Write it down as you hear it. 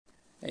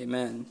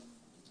Amen.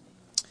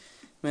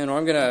 Man, well,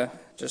 I'm going to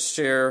just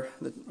share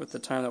with the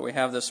time that we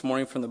have this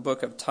morning from the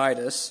book of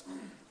Titus.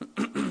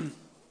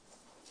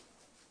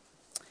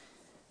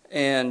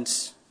 And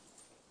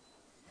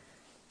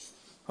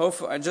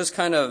hopefully, just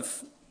kind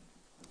of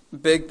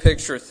big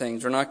picture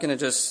things. We're not going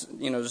to just,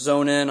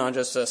 zone in on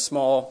just a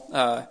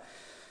small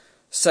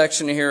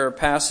section here or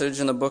passage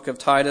in the book of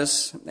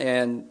Titus.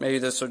 And maybe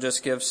this will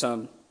just give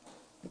some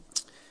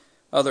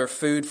other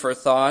food for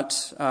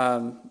thought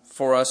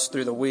for us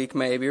through the week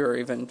maybe, or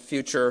even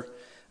future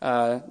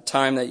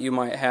time that you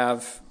might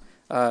have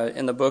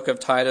in the book of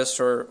Titus,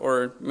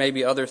 or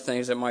maybe other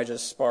things that might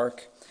just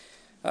spark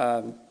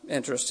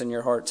interest in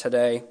your heart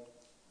today.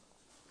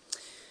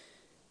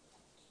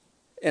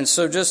 And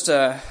so just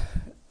a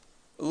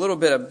little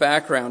bit of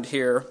background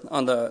here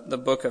on the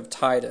book of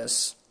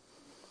Titus.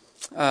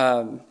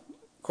 Of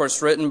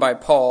course, written by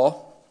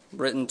Paul,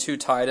 written to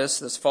Titus.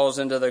 This falls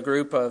into the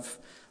group of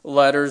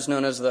letters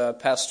known as the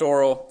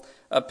pastoral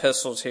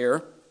epistles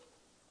here.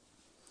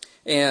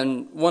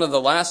 And one of the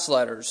last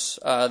letters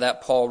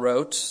that Paul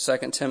wrote, 2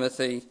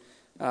 Timothy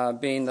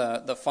being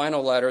the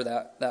final letter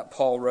that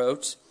Paul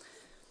wrote.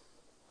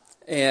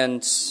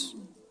 And so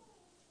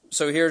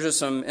here's just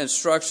some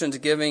instructions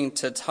giving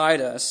to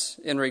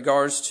Titus in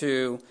regards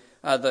to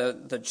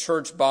the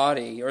church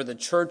body or the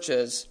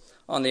churches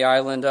on the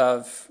island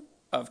of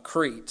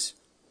Crete.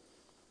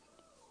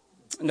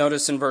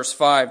 Notice in verse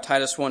 5,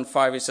 Titus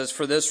 1:5, he says,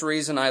 "For this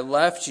reason I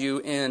left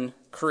you in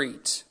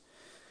Crete."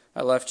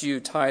 I left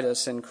you,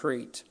 Titus, in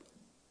Crete.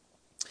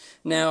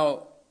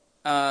 Now,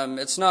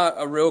 it's not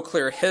a real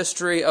clear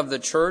history of the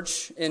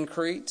church in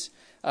Crete.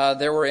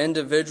 There were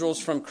individuals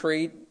from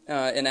Crete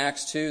in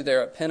Acts 2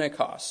 there at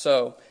Pentecost.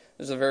 So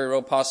there's a very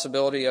real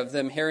possibility of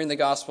them hearing the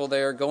gospel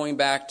there, going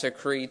back to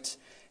Crete,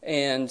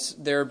 and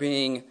there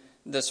being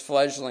this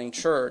fledgling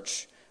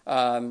church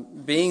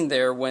being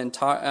there when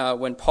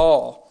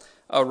Paul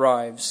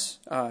arrives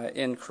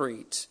in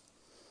Crete.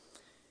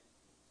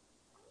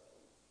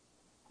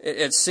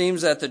 It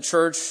seems that the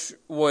church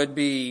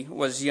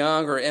was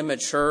young or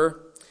immature.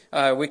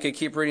 We could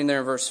keep reading there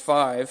in verse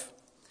 5.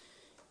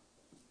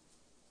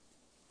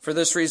 "For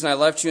this reason I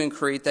left you in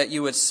Crete, that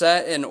you would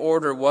set in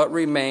order what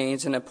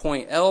remains and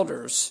appoint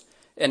elders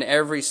in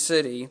every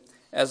city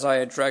as I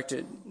had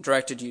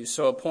directed you."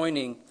 So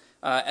appointing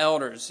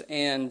elders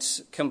and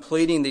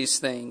completing these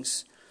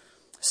things,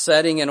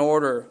 setting in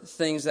order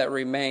things that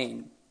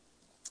remain.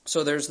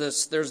 So there's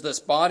this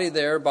body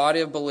there, body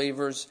of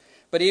believers.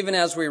 But even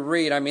as we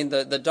read,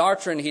 the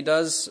doctrine he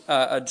does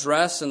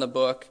address in the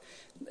book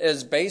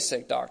is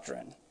basic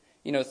doctrine.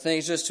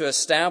 Things just to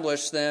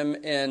establish them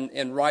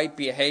in right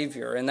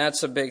behavior. And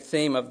that's a big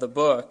theme of the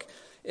book,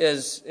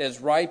 is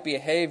right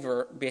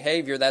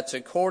behavior that's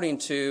according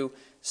to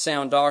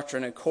sound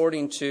doctrine,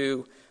 according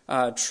to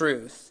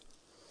truth.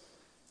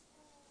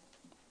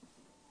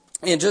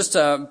 And just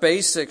a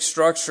basic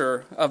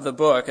structure of the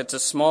book. It's a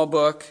small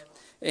book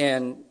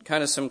and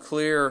kind of some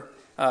clear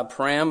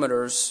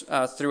parameters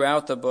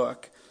throughout the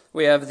book.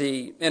 We have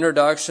the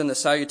introduction, the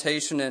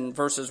salutation in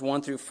verses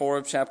 1 through 4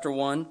 of chapter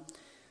 1.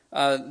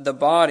 The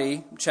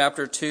body,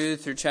 chapter 2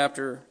 through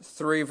chapter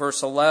 3,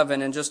 verse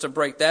 11. And just to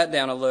break that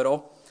down a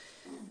little,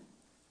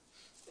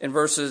 in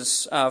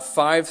verses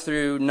 5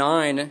 through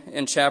 9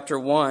 in chapter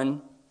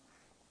 1,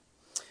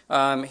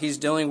 he's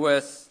dealing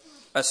with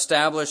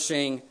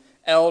establishing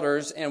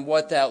elders and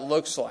what that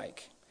looks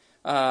like.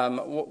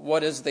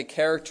 What is the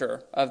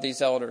character of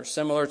these elders?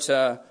 Similar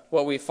to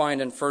what we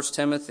find in 1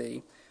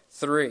 Timothy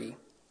 3.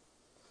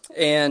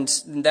 And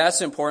that's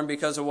important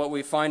because of what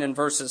we find in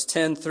verses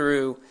 10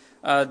 through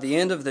the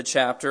end of the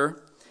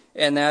chapter.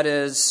 And that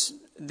is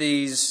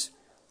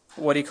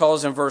what he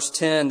calls in verse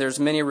 10, there's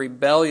many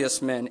rebellious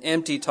men,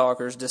 empty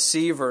talkers,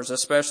 deceivers,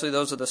 especially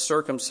those of the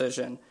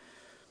circumcision.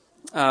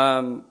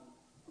 I'll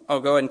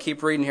go ahead and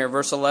keep reading here.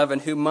 Verse 11,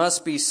 "Who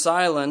must be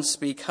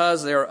silenced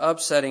because they are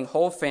upsetting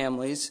whole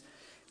families,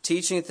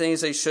 teaching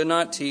things they should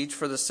not teach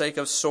for the sake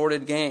of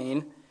sordid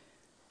gain."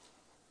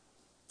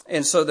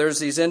 And so there's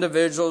these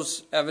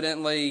individuals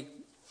evidently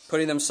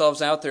putting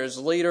themselves out there as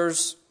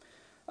leaders.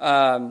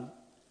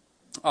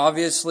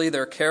 Obviously,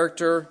 their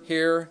character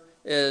here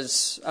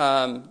is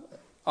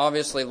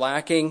obviously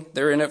lacking.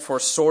 They're in it for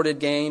sordid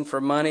gain,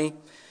 for money.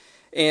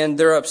 And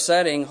they're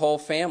upsetting whole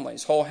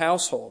families, whole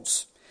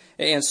households.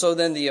 And so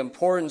then the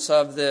importance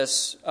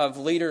of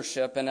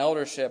leadership and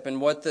eldership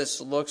and what this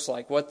looks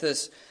like, what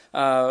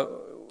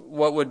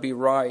would be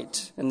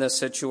right in this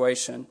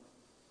situation.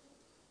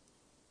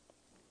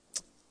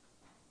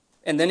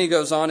 And then he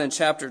goes on in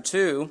chapter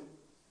 2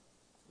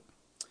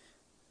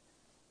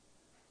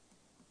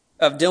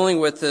 of dealing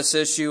with this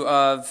issue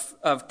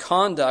of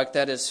conduct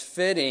that is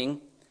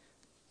fitting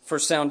for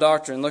sound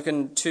doctrine. Look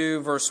in 2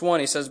 verse 1,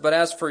 he says, "But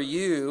as for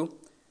you,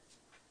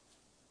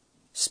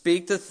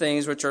 speak the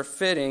things which are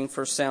fitting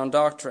for sound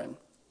doctrine."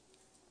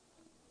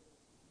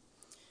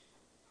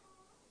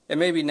 And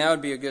maybe now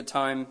would be a good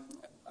time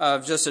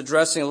of just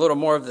addressing a little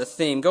more of the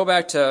theme. Go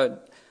back to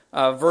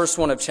verse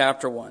 1 of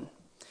chapter 1.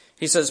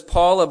 He says,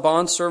 "Paul, a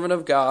bondservant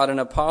of God, an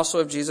apostle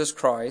of Jesus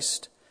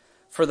Christ,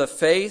 for the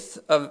faith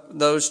of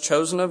those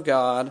chosen of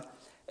God,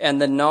 and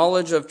the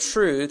knowledge of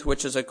truth,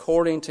 which is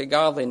according to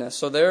godliness.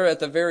 So there at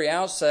the very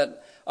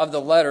outset of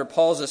the letter,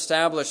 Paul's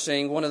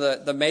establishing one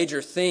of the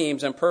major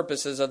themes and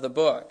purposes of the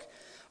book,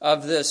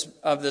 of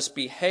this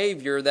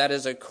behavior that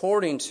is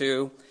according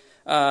to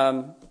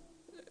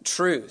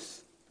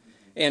truth,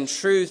 and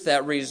truth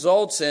that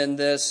results in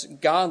this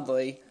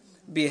godly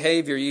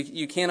behavior.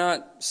 You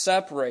cannot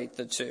separate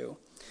the two.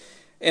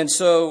 And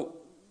so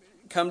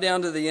come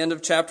down to the end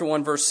of chapter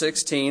 1, verse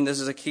 16. This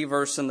is a key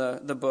verse in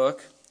the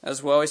book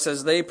as well. He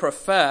says, they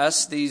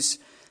profess, these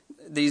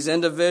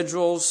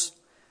individuals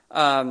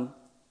that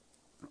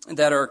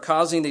are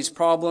causing these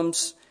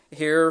problems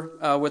here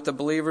with the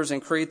believers in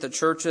Crete, the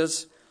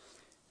churches.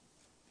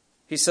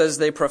 He says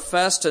they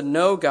profess to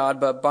know God,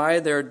 but by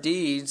their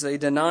deeds they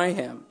deny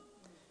him,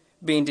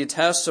 being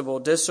detestable,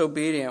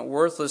 disobedient,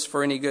 worthless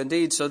for any good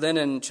deed. So then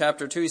in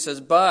chapter 2 he says,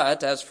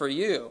 But as for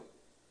you,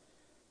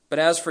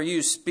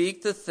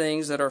 speak the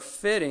things that are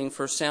fitting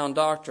for sound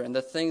doctrine,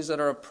 the things that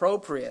are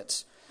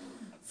appropriate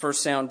for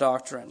sound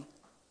doctrine.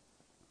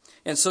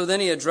 And so then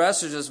he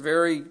addresses just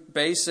very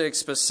basic,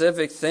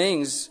 specific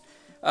things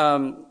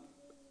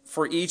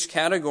for each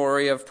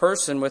category of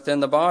person within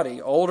the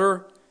body.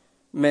 Older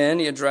men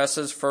he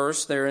addresses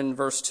first there in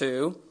verse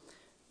 2.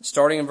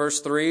 Starting in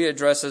verse 3, he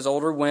addresses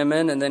older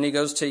women, and then he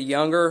goes to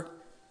younger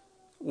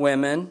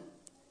women.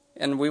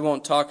 And we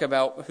won't talk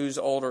about who's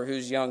older,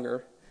 who's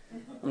younger.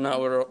 I'm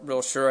not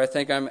real sure. I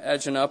think I'm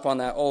edging up on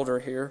that older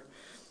here.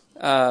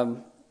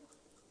 In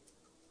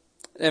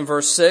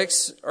verse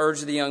 6,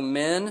 urge the young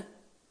men.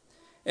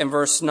 In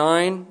verse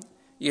 9,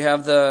 you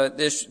have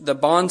the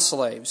bond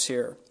slaves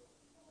here.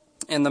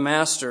 And the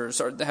masters,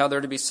 or how they're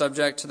to be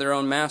subject to their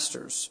own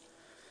masters.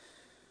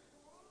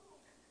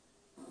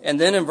 And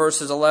then in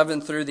verses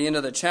 11 through the end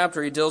of the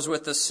chapter, he deals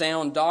with the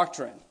sound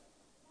doctrine.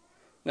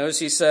 Notice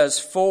he says,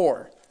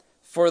 for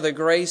the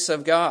grace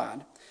of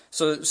God.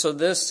 So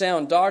this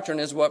sound doctrine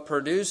is what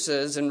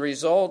produces and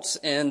results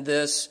in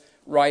this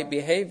right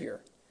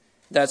behavior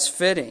that's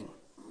fitting.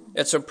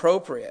 It's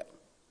appropriate.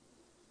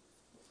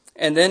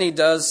 And then he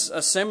does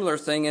a similar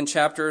thing in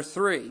chapter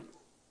 3.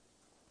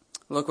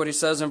 Look what he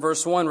says in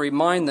verse 1,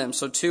 remind them.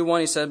 So 2:1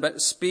 he said,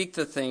 but speak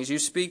the things, you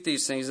speak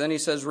these things. Then he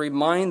says,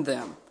 remind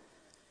them.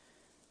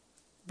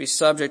 Be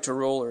subject to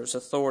rulers,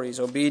 authorities,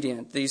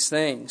 obedient, these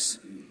things.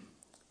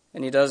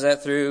 And he does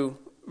that through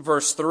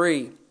verse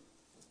 3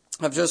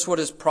 of just what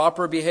is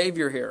proper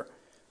behavior here.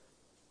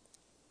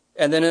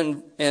 And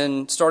then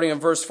in starting in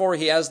verse 4,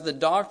 he has the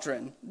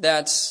doctrine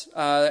that's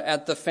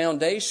at the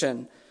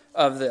foundation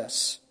of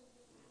this.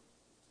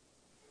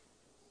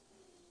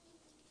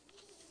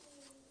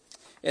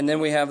 And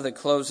then we have the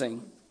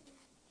closing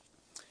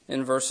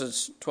in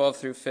verses 12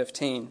 through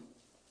 15.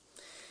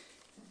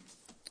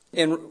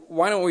 And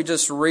why don't we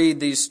just read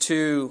these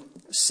two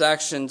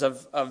sections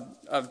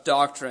of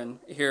doctrine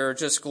here,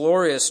 just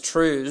glorious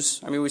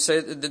truths. I mean, we say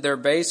that they're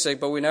basic,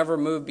 but we never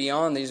move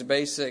beyond these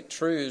basic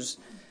truths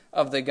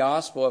of the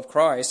gospel of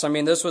Christ. I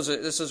mean, this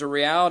is a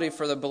reality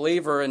for the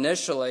believer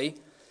initially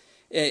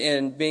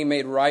in being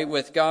made right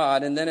with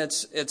God, and then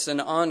it's an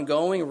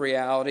ongoing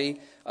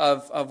reality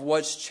of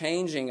what's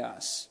changing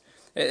us.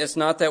 It's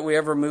not that we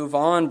ever move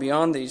on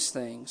beyond these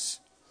things.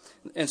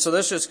 And so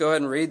let's just go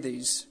ahead and read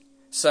these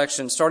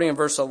sections, starting in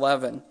verse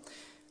 11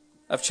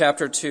 of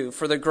chapter 2.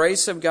 For the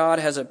grace of God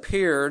has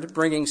appeared,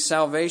 bringing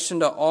salvation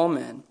to all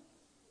men.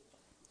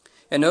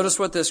 And notice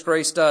what this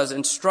grace does,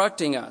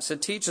 instructing us.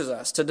 It teaches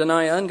us to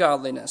deny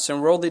ungodliness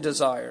and worldly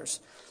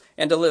desires,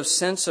 and to live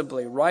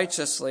sensibly,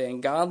 righteously,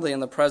 and godly in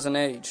the present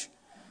age,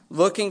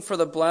 looking for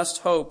the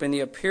blessed hope in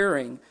the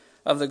appearing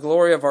of the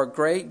glory of our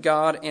great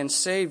God and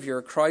Savior,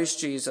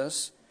 Christ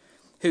Jesus,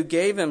 who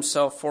gave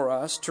himself for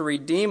us to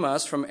redeem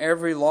us from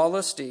every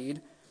lawless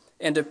deed,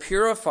 and to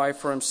purify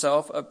for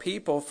himself a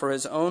people for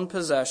his own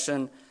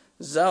possession,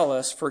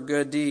 zealous for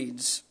good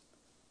deeds.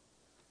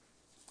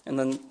 And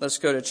then let's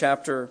go to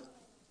chapter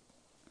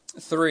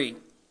 3,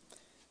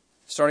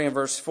 starting in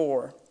verse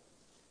 4.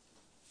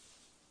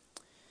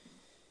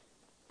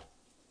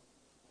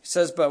 He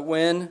says, but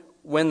when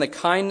the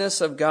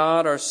kindness of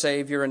God our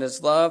Savior and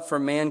his love for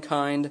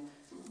mankind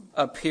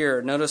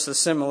appeared. Notice the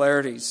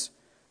similarities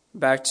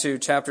back to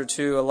chapter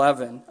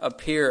 2:11.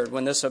 Appeared,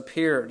 when this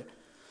appeared.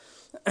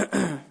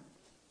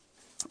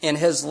 And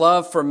his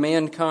love for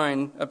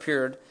mankind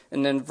appeared.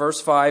 And then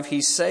verse 5,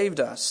 he saved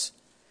us,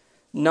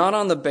 not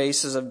on the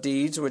basis of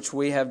deeds which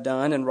we have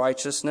done in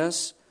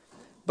righteousness,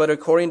 but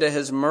according to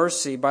his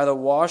mercy, by the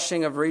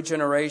washing of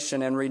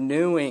regeneration and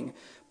renewing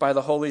by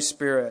the Holy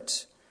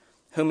Spirit,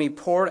 whom he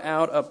poured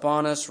out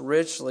upon us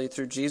richly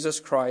through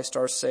Jesus Christ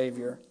our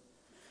Savior,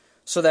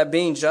 so that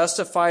being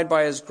justified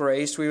by his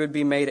grace, we would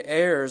be made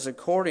heirs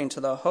according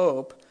to the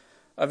hope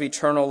of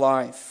eternal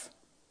life.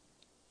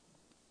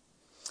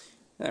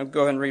 Now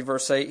go ahead and read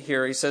verse 8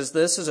 here. He says,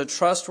 this is a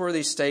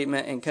trustworthy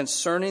statement, and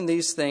concerning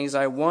these things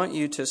I want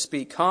you to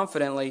speak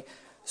confidently,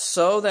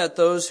 so that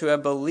those who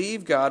have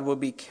believed God will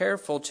be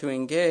careful to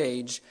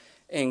engage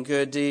in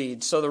good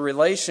deeds. So the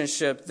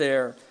relationship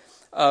there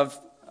of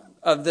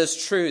of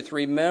this truth,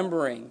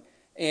 remembering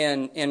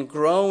and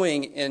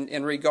growing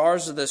in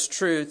regards to this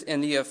truth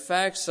and the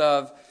effects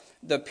of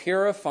the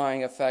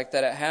purifying effect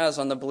that it has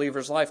on the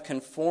believer's life,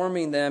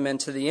 conforming them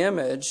into the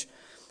image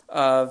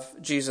of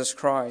Jesus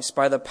Christ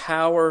by the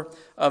power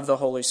of the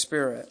Holy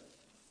Spirit.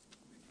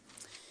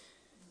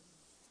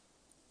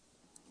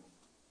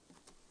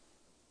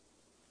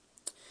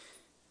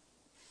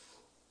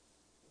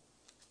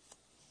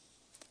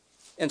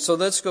 And so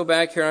let's go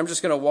back here. I'm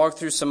just going to walk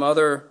through some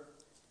other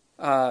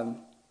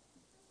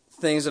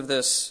things of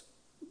this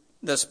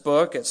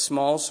book. It's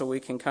small, so we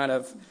can kind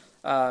of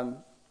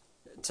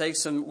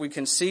we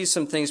can see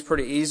some things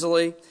pretty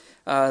easily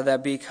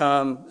that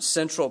become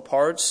central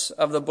parts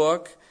of the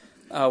book.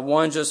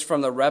 One, just from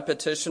the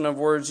repetition of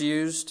words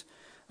used,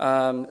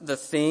 the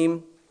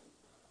theme,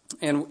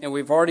 and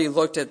we've already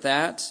looked at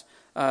that,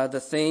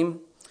 the theme.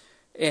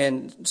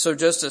 And so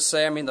just to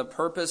say, the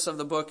purpose of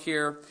the book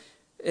here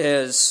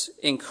is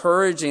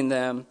encouraging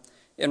them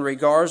in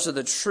regards to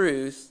the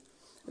truth,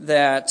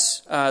 that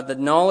the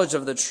knowledge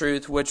of the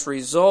truth which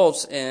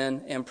results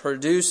in and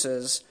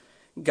produces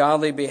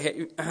godly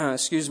behavior,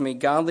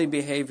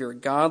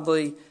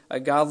 a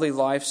godly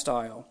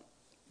lifestyle.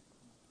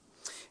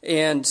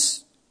 And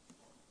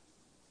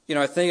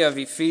I think of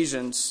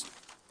Ephesians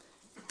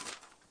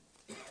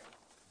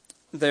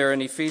there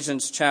in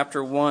Ephesians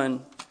chapter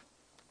 1,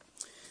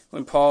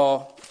 when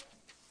Paul,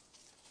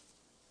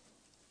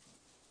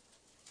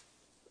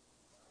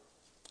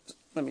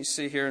 let me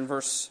see here in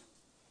verse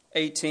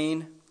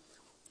 18,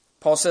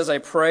 Paul says, I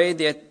pray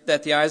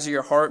that the eyes of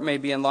your heart may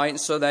be enlightened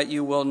so that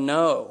you will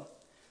know.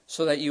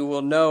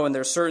 And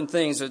there's certain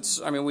things,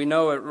 we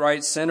know it,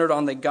 right, centered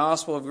on the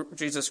gospel of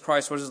Jesus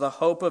Christ, which is the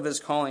hope of his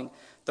calling,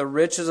 the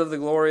riches of the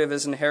glory of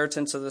his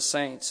inheritance of the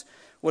saints,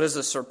 what is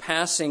the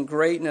surpassing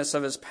greatness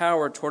of his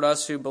power toward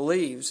us who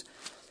believes.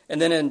 And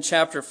then in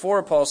chapter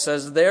 4, Paul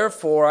says,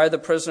 therefore, I, the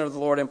prisoner of the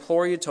Lord,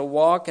 implore you to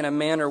walk in a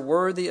manner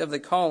worthy of the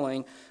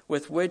calling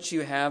with which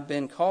you have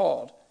been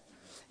called.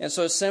 And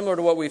so it's similar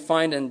to what we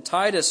find in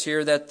Titus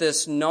here, that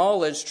this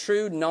knowledge,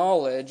 true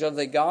knowledge of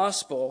the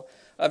gospel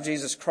of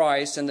Jesus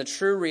Christ and the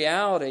true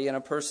reality in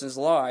a person's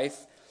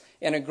life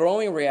and a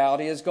growing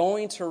reality is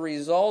going to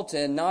result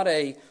in not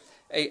a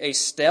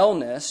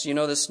staleness.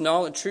 This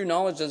true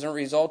knowledge doesn't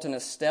result in a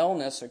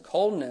staleness or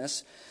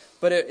coldness,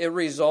 but it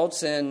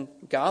results in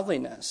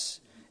godliness.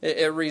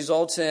 It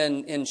results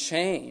in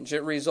change.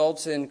 It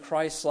results in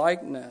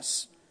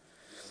Christ-likeness.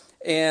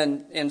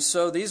 And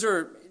so these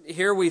are,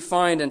 here we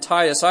find in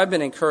Titus, I've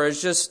been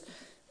encouraged,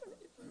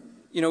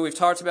 we've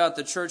talked about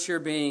the church here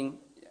being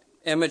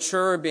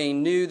immature,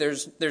 being new.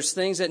 There's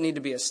things that need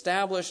to be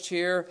established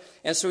here.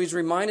 And so he's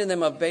reminding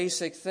them of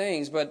basic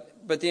things.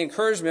 But the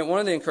encouragement,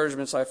 one of the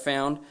encouragements I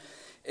found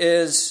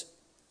is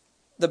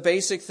the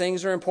basic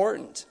things are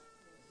important.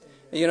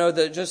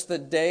 Just the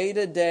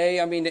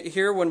day-to-day.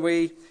 Here when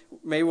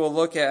we'll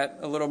look at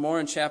a little more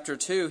in chapter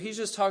 2, he's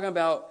just talking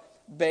about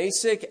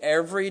basic,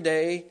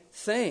 everyday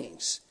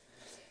things.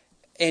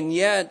 And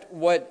yet,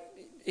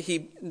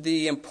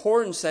 the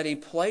importance that he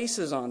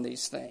places on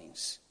these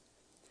things.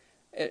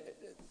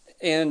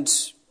 And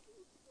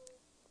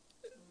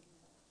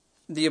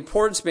the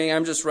importance being,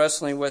 I'm just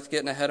wrestling with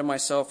getting ahead of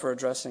myself or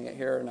addressing it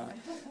here or not.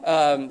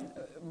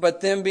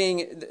 But them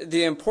being,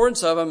 the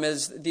importance of them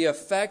is the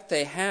effect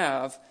they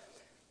have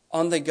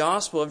on the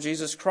gospel of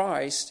Jesus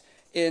Christ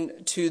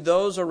to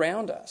those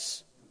around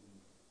us.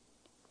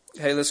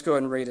 Hey, let's go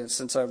ahead and read it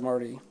since I'm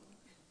already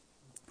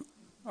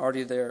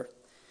there.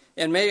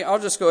 And I'll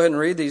just go ahead and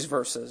read these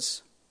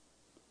verses.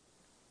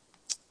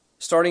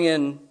 Starting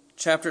in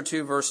chapter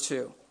 2, verse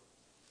 2.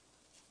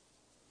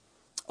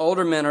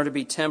 Older men are to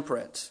be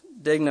temperate,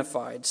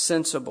 dignified,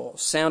 sensible,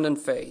 sound in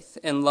faith,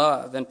 in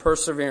love, and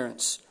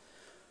perseverance.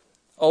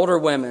 Older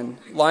women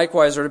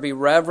likewise are to be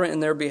reverent in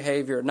their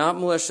behavior, not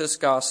malicious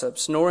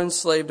gossips, nor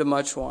enslaved to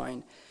much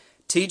wine,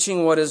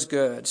 teaching what is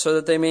good, so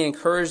that they may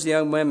encourage the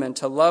young women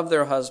to love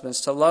their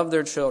husbands, to love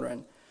their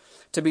children,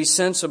 to be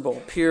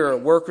sensible, pure,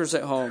 workers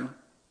at home,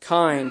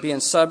 kind,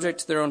 being subject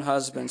to their own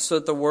husbands, so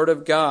that the word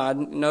of God,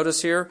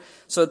 notice here,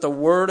 so that the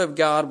word of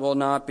God will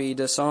not be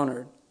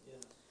dishonored.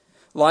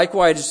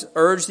 Likewise,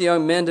 urge the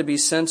young men to be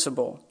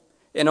sensible.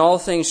 In all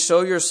things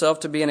show yourself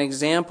to be an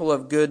example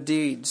of good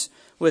deeds,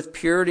 with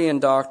purity in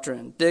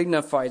doctrine,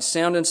 dignified,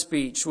 sound in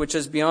speech, which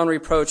is beyond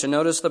reproach. And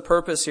notice the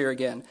purpose here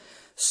again.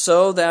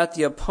 So that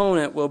the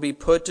opponent will be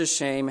put to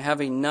shame,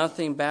 having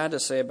nothing bad to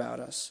say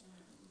about us.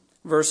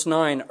 Verse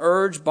 9,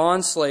 urge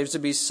bondslaves to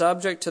be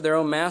subject to their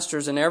own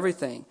masters in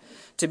everything,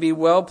 to be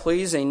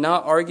well-pleasing,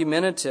 not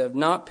argumentative,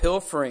 not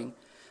pilfering,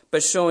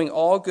 but showing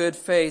all good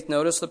faith.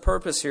 Notice the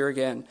purpose here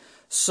again.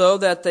 So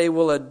that they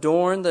will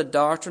adorn the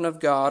doctrine of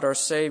God, our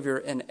Savior,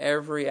 in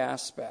every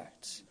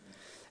aspect.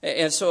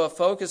 And so a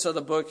focus of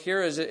the book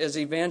here is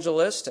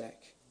evangelistic.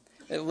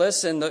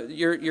 Listen,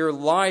 your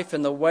life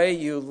and the way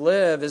you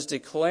live is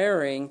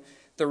declaring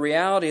the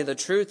reality, the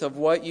truth of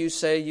what you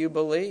say you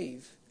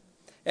believe.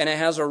 And it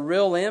has a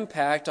real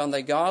impact on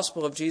the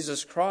gospel of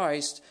Jesus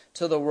Christ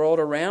to the world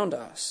around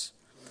us.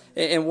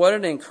 And what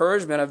an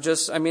encouragement of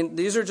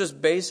these are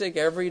just basic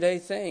everyday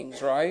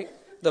things, right?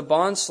 The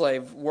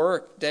bondslave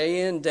work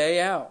day in,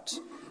 day out,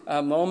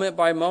 moment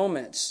by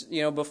moment,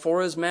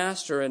 before his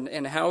master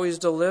and how he's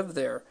to live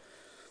there.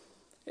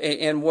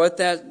 And what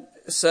that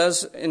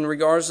says in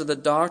regards to the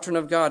doctrine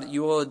of God,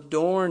 you will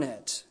adorn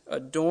it,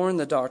 adorn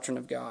the doctrine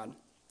of God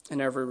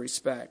in every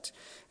respect.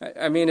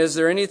 Is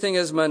there anything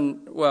of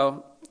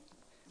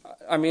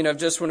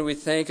just when we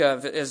think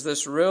of, is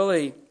this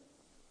really,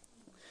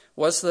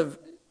 what's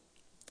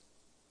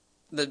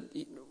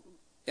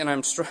and I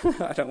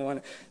don't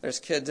want to, there's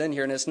kids in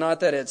here, and it's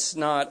not that it's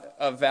not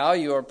a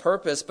value or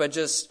purpose, but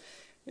just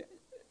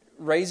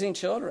raising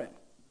children,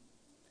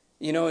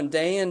 and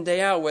day in, day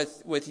out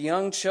with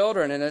young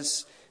children,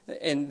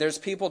 and there's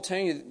people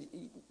telling you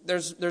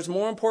there's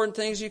more important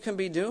things you can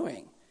be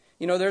doing.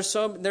 There's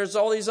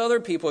all these other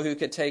people who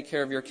could take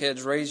care of your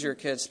kids, raise your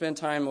kids, spend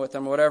time with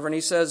them, whatever. And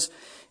he says,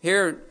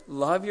 here,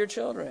 love your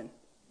children.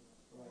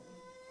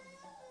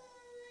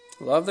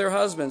 Love their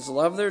husbands,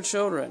 love their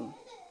children.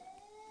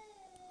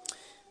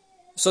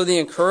 So the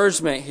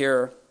encouragement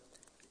here,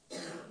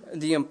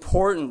 the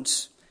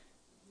importance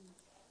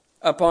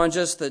upon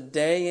just the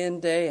day in,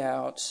 day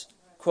out,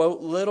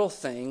 quote, little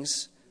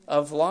things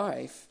of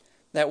life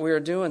that we are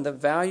doing, the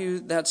value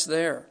that's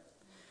there.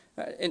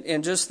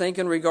 And just think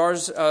in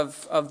regards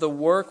of the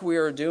work we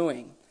are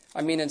doing.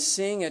 And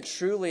seeing it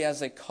truly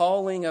as a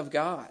calling of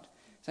God.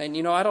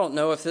 Saying, I don't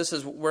know if this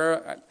is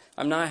where,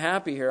 I'm not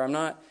happy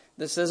here.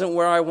 This isn't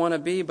where I want to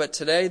be, but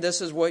today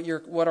this is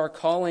what our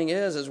calling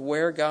is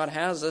where God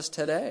has us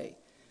today.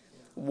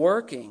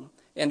 Working.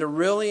 And to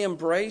really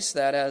embrace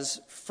that as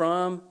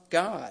from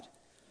God.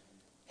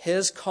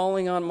 His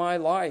calling on my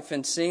life,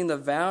 and seeing the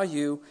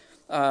value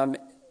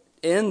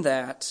in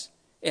that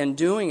and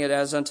doing it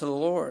as unto the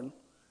Lord.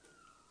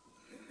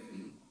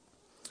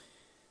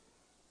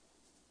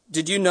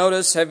 Did you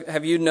notice,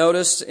 have you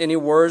noticed any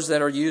words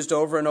that are used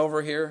over and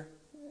over here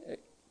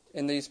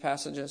in these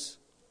passages?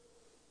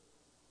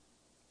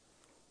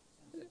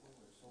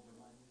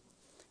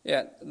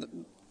 Yeah,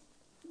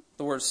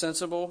 the word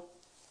sensible.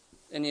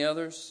 Any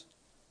others?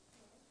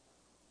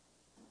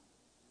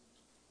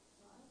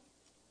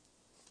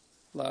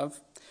 Love.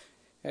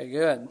 Okay,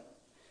 good.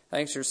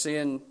 Thanks, you're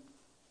seeing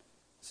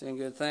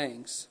good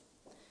things.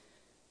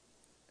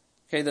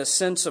 Okay, the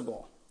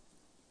sensible.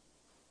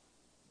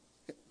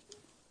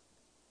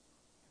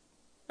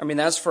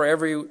 That's for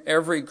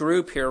every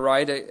group here,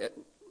 right?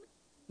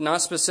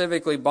 Not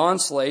specifically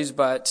bond slaves,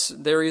 but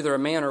they're either a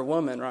man or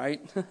woman,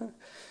 right?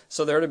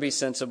 So they're to be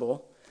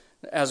sensible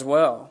as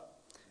well.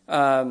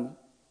 And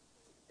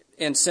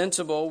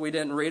sensible, we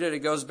didn't read it. It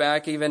goes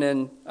back even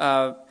in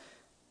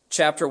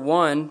chapter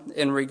 1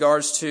 in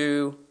regards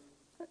to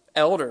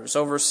elders,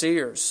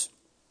 overseers.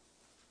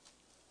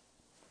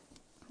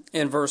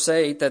 In verse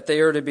 8, that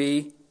they are to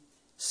be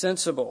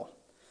sensible.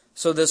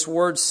 So this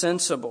word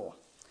sensible.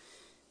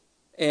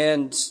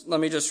 And let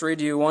me just read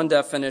you one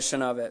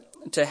definition of it.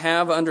 To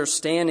have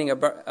understanding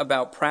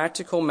about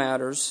practical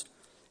matters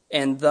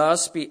and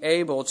thus be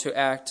able to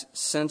act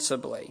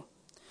sensibly.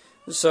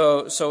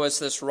 So it's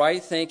this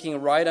right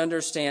thinking, right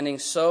understanding,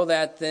 so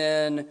that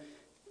then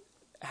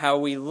how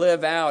we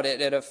live out,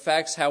 it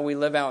affects how we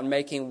live out in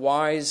making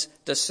wise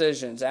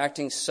decisions,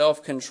 acting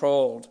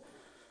self-controlled.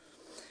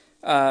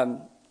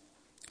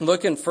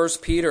 Look in 1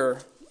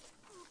 Peter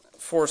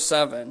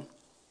 4:7.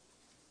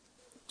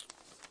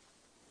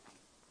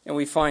 And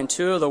we find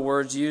two of the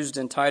words used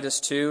in Titus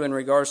 2 in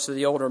regards to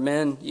the older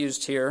men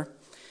used here.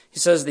 He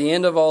says, the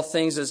end of all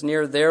things is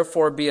near,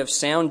 therefore be of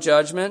sound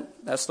judgment.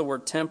 That's the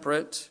word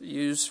temperate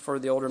used for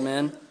the older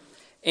men.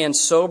 And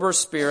sober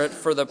spirit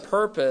for the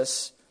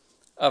purpose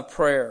of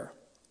prayer.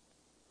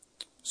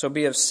 So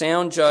be of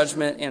sound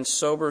judgment and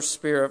sober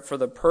spirit for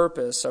the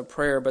purpose of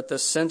prayer. But the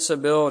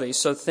sensibility,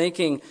 so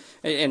thinking,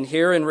 and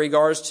here in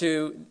regards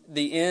to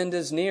the end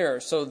is near.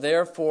 So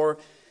therefore,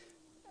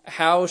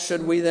 how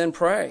should we then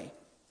pray?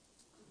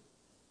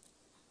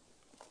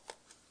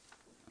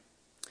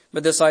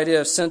 But this idea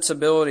of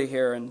sensibility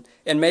here,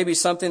 and maybe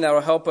something that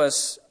will help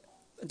us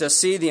to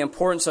see the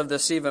importance of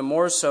this even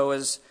more so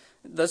is,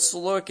 let's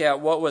look at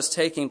what was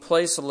taking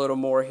place a little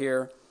more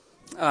here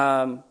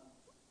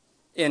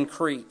in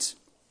Crete.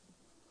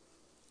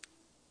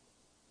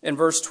 In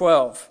verse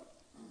 12,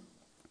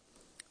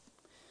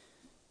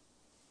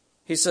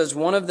 he says,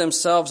 one of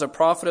themselves, a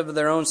prophet of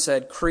their own,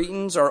 said,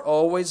 Cretans are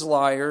always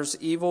liars,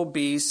 evil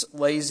beasts,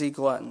 lazy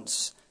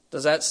gluttons.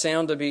 Does that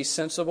sound to be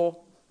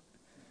sensible?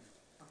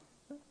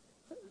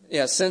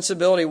 Yeah,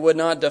 sensibility would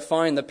not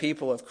define the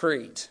people of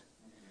Crete.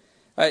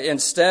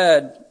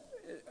 Instead,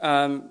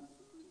 to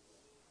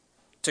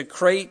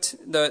crate,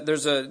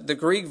 there's the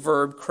Greek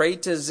verb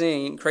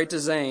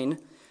kratizane,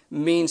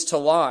 means to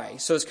lie.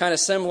 So it's kind of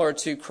similar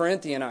to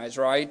Corinthianize,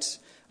 right?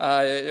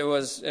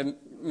 It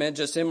meant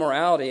just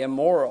immorality,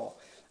 immoral.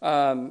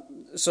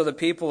 So the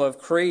people of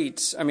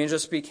Crete,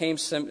 just became,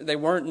 they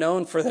weren't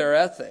known for their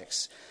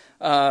ethics.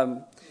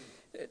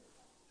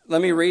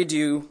 Let me read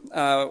you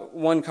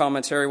one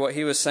commentary, what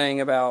he was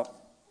saying about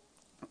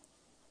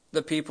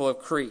the people of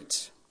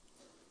Crete.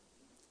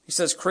 He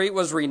says Crete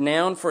was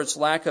renowned for its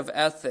lack of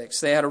ethics.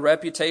 They had a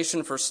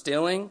reputation for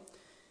stealing,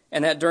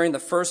 and that during the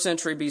 1st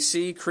century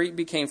BC, Crete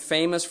became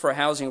famous for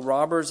housing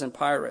robbers and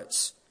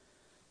pirates.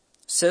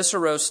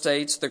 Cicero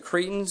states the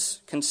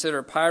Cretans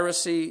consider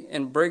piracy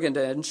and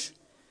brigandage,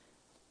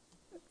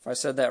 if I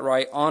said that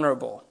right,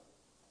 honorable.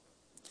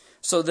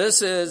 So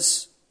this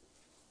is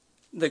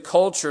the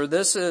culture.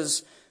 This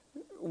is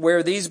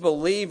where these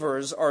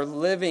believers are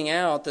living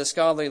out this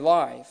godly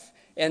life.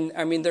 And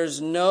I mean, there's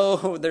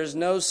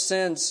no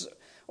sense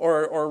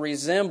or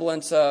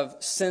resemblance of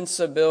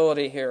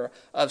sensibility here,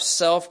 of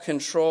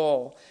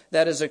self-control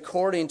that is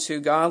according to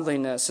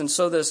godliness. And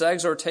so this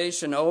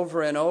exhortation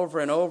over and over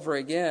and over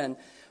again,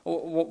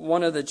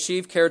 one of the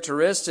chief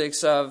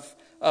characteristics of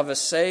a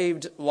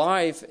saved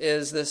life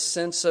is this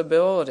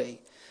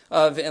sensibility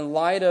of, in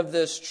light of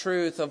this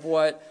truth of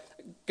what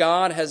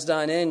God has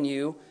done in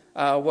you,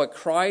 what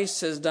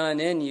Christ has done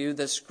in you,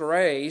 this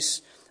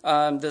grace,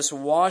 this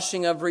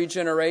washing of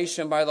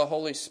regeneration by the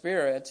Holy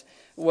Spirit,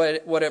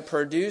 what it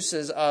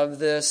produces of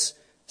this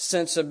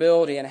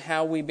sensibility and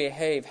how we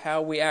behave,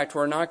 how we act.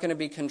 We're not going to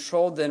be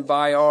controlled then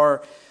by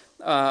our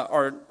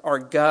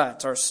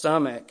gut, our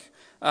stomach,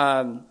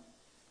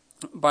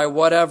 by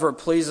whatever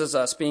pleases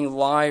us, being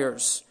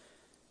liars,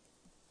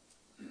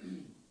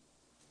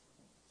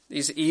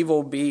 these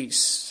evil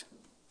beasts.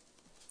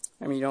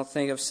 I mean, you don't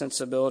think of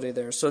sensibility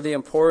there. So the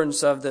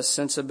importance of this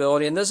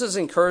sensibility, and this is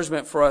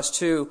encouragement for us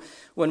too,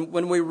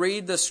 when we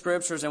read the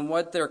scriptures and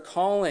what they're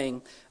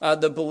calling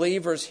the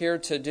believers here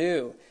to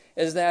do,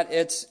 is that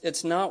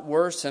it's not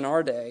worse in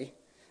our day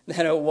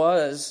than it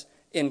was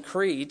in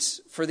Crete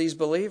for these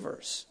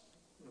believers.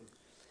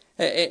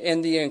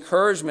 And the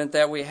encouragement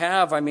that we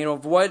have, I mean,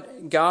 of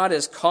what God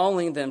is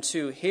calling them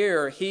to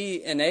here,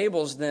 He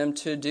enables them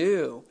to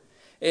do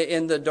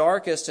in the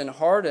darkest and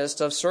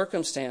hardest of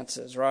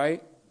circumstances,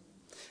 right?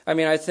 I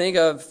mean, I think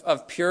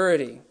of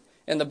purity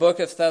in the book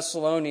of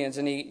Thessalonians,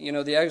 and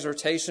the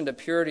exhortation to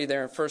purity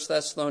there in 1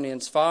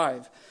 Thessalonians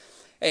 5.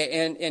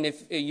 And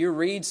if you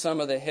read some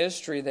of the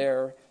history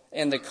there,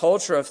 and the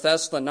culture of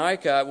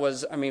Thessalonica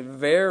was, I mean,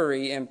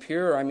 very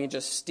impure. I mean,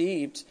 just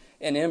steeped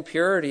in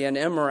impurity and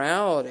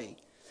immorality.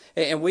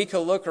 And we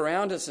could look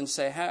around us and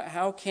say,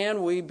 how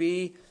can we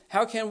be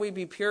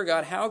pure,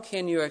 God? How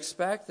can you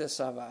expect this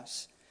of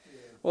us? Yeah.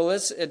 Well,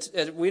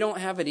 we don't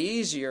have it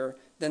easier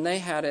than they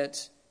had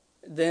it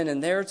then in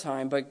their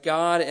time, but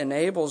God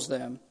enables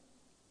them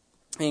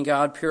and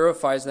God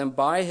purifies them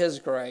by His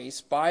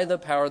grace, by the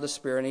power of the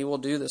Spirit, and He will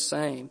do the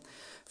same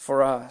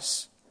for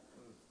us.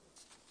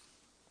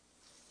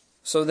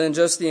 So then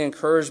just the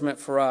encouragement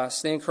for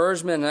us, the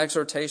encouragement and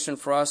exhortation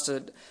for us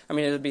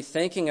to be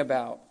thinking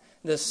about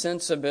this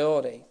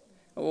sensibility.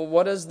 Well,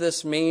 what does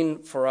this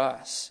mean for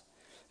us?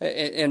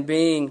 In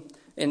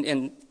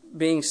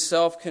being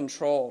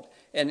self-controlled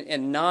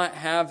and not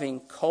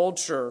having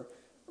culture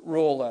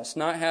rule us,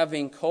 not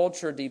having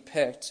culture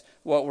depict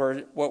what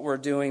we're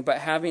doing, but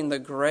having the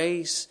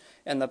grace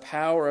and the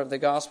power of the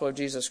gospel of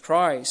Jesus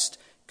Christ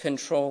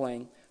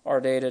controlling our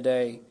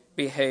day-to-day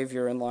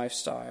behavior and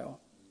lifestyle.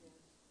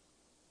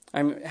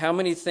 How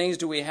many things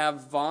do we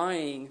have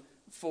vying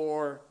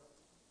for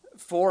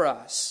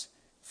us,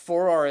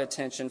 for our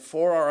attention,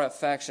 for our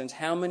affections?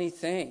 How many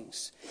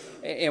things?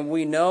 And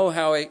we know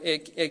how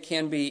it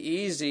can be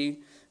easy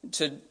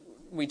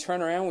we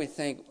turn around and we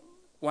think,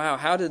 wow,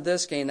 how did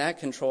this gain that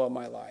control of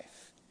my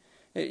life?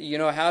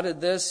 How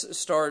did this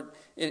start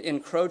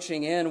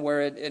encroaching in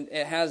where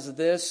it has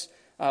this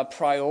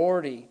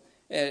priority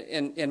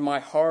in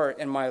my heart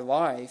and my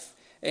life?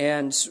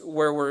 And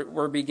where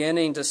we're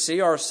beginning to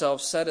see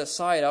ourselves set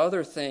aside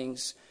other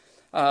things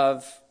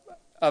of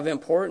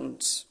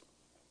importance.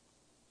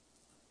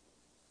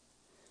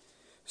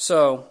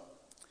 So,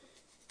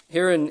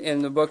 here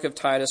in the book of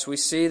Titus, we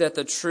see that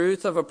the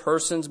truth of a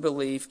person's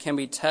belief can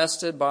be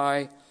tested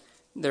by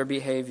their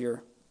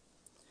behavior.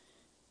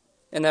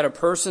 And that a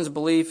person's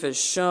belief is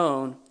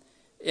shown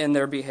in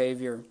their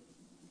behavior.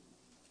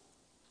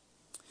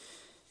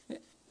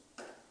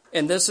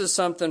 And this is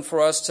something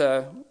for us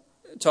to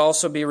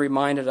also be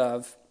reminded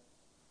of,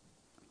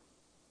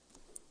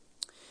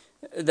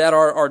 that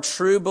our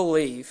true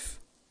belief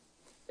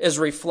is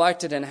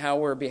reflected in how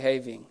we're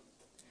behaving.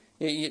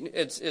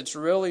 It's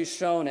really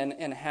shown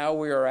in how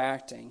we are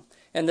acting.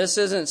 And this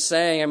isn't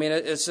saying,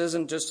 this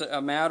isn't just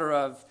a matter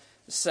of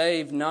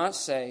saved, not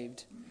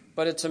saved,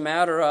 but it's a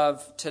matter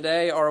of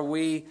today, are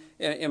we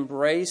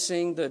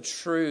embracing the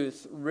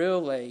truth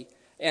really,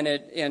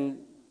 and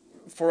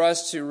for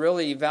us to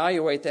really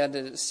evaluate that,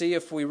 to see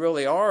if we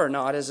really are or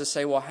not, is to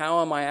say, well,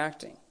 how am I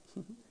acting?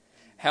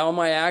 How am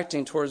I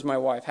acting towards my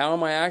wife? How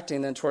am I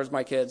acting then towards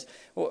my kids?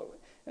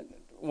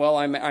 Well,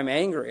 I'm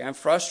angry. I'm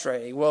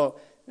frustrated. Well,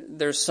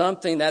 there's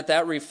something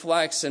that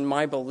reflects in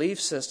my belief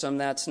system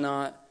that's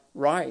not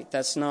right.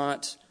 That's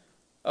not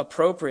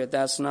appropriate.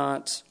 That's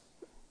not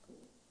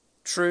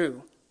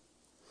true.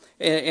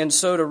 And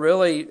so to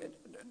really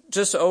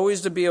just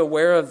always to be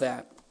aware of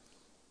that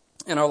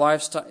in our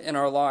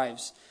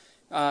lives.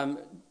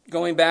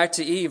 Going back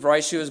to Eve,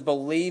 right? She was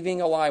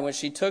believing a lie. When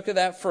she took of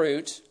that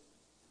fruit,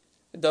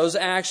 those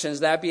actions,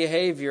 that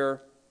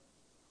behavior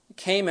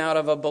came out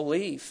of a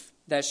belief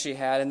that she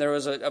had, and there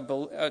was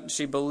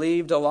she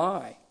believed a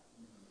lie.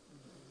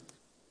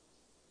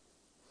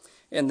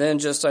 And then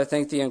just, I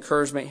think, the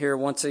encouragement here,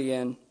 once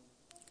again,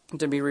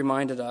 to be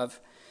reminded of,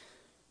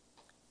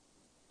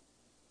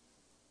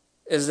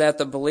 is that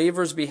the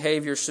believer's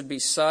behavior should be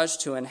such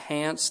to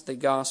enhance the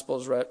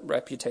gospel's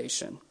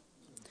reputation.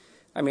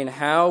 I mean,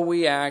 how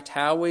we act,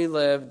 how we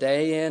live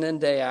day in and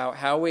day out,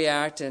 how we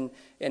act in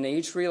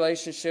each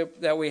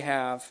relationship that we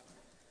have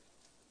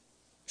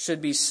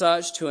should be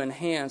such to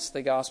enhance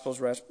the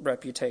gospel's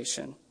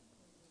reputation.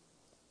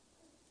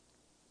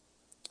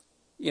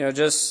 You know,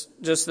 just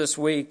this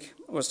week,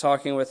 I was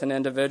talking with an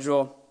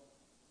individual,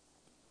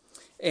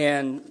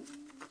 and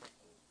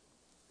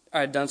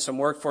I had done some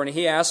work for him, and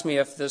he asked me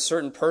if this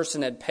certain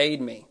person had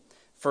paid me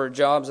for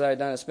jobs that I had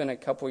done. It's been a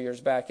couple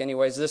years back.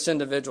 Anyways, this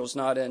individual's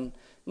not in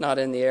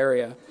the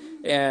area.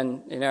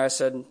 And, you know, I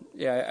said,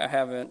 yeah,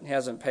 he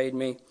hasn't paid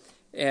me.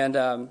 And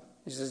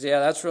he says, yeah,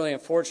 that's really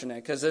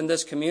unfortunate, because in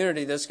this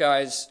community, this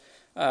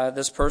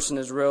person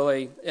is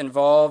really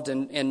involved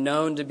and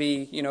known to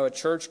be, you know, a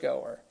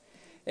churchgoer.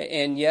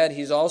 And yet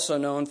he's also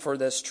known for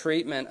this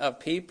treatment of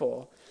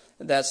people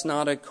that's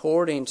not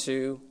according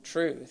to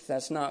truth,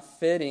 that's not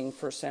fitting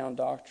for sound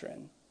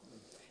doctrine.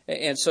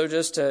 And so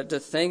just to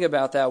think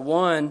about that,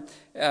 one,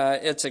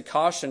 it's a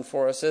caution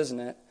for us, isn't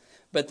it?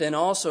 But then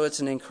also it's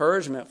an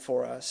encouragement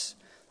for us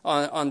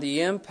on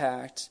the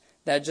impact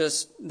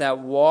that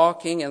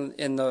walking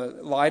in the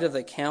light of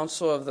the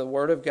counsel of the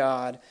Word of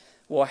God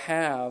will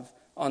have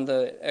on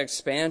the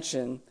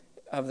expansion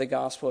of the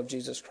gospel of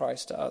Jesus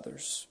Christ to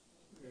others.